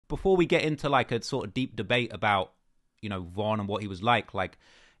before we get into like a sort of deep debate about, you know, Von and what he was like,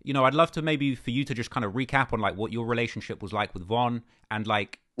 you know, I'd love to maybe for you to just kind of recap on like what your relationship was like with Von, and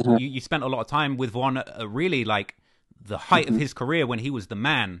like Mhm. you spent a lot of time with Von, really like the height of Mhm. his career when he was the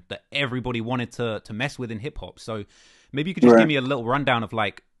man that everybody wanted to mess with in hip hop. So maybe you could just give Right. me a little rundown of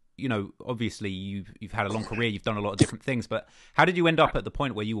like, you know, obviously you've had a long career, you've done a lot of different things, but how did you end up at the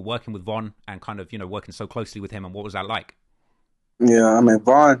point where you were working with Von and kind of, you know, working so closely with him, and what was that like? Yeah, I mean,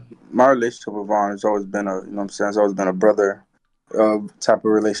 Vaughn, my relationship with Vaughn has always been you know what I'm saying, it's always been a brother type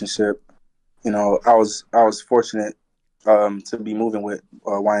of relationship. You know, I was fortunate to be moving with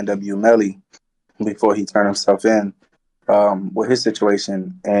YNW Melly before he turned himself in with his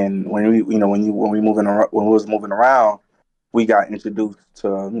situation. And when we was moving around, we got introduced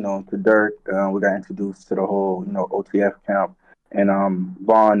to to Dirk. We got introduced to the whole OTF camp, and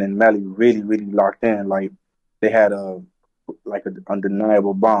Vaughn and Melly really locked in. Like they had a like an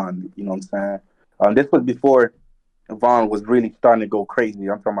undeniable bond. You know what I'm saying? This was before Vaughn was really starting to go crazy.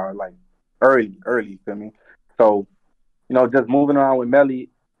 I'm talking about like early. Feel me? So just moving around with Melly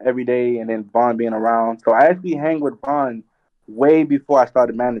every day, and then Vaughn being around. So I actually hang with Vaughn way before I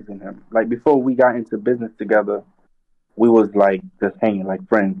started managing him. Like before we got into business together, we was like just hanging like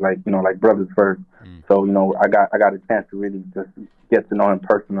friends, like like brothers first. Mm. So I got a chance to really just get to know him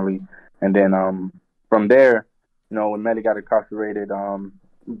personally, and then from there, when Melly got incarcerated,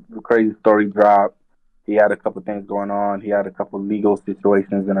 the crazy story dropped. He had a couple things going on. He had a couple legal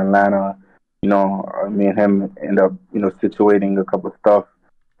situations in Atlanta. Me and him end up situating a couple stuff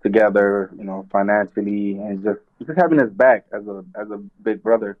together, financially, and just having his back as a big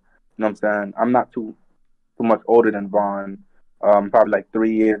brother. You know what I'm saying? I'm not too much older than Vaughn. Probably like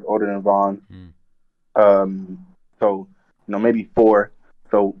 3 years older than Vaughn. Mm. So maybe four.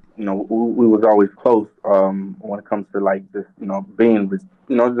 So we was always close. When it comes to like just being just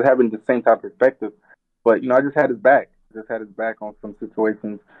having the same type of perspective. But I just had his back. Just had his back on some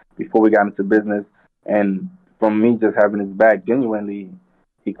situations before we got into business, and from me just having his back genuinely,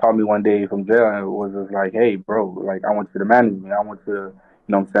 he called me one day from jail and was just like, "Hey, bro, like I want you to manage me. I want you to,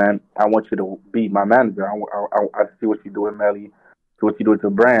 what I'm saying? I want you to be my manager. I see what you do with Melly, see what you do with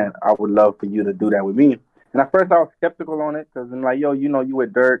your brand. I would love for you to do that with me." And at first I was skeptical on it because I'm like, "Yo, you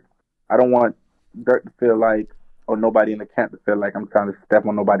with Dirk. I don't want Dirk to feel like, or nobody in the camp to feel like I'm trying to step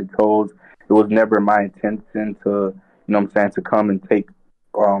on nobody's toes. It was never my intention to, what I'm saying, to come and take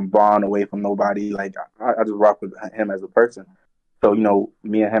Vaughn away from nobody. Like I just rock with him as a person. So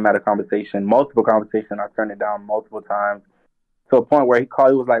me and him had a conversation, multiple conversations. I turned it down multiple times to a point where he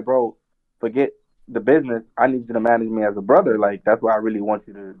called. He was like, "Bro, forget the business. I need you to manage me as a brother. Like that's why I really want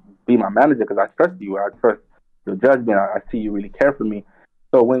you to be my manager because I trust you. I trust your judgment. I see you really care for me."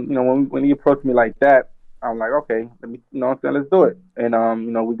 So when he approached me like that, I'm like, okay, let me, what I'm saying, let's do it.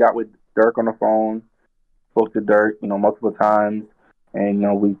 And we got with Dirk on the phone, spoke to Dirk, multiple times, and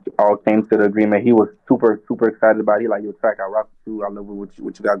we all came to the agreement. He was super excited about it. He like, "Yo, track, I rock with you. I love what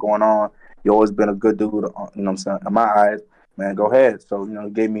you got going on. You always been a good dude, you know what I'm saying, in my eyes, man. Go ahead." So he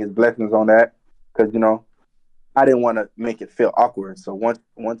gave me his blessings on that because I didn't want to make it feel awkward. So once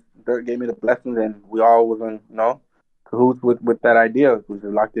Dirk gave me the blessings, and we all was in cahoots with that idea, we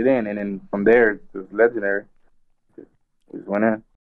just locked it in, and then from there it's just legendary. We just went in.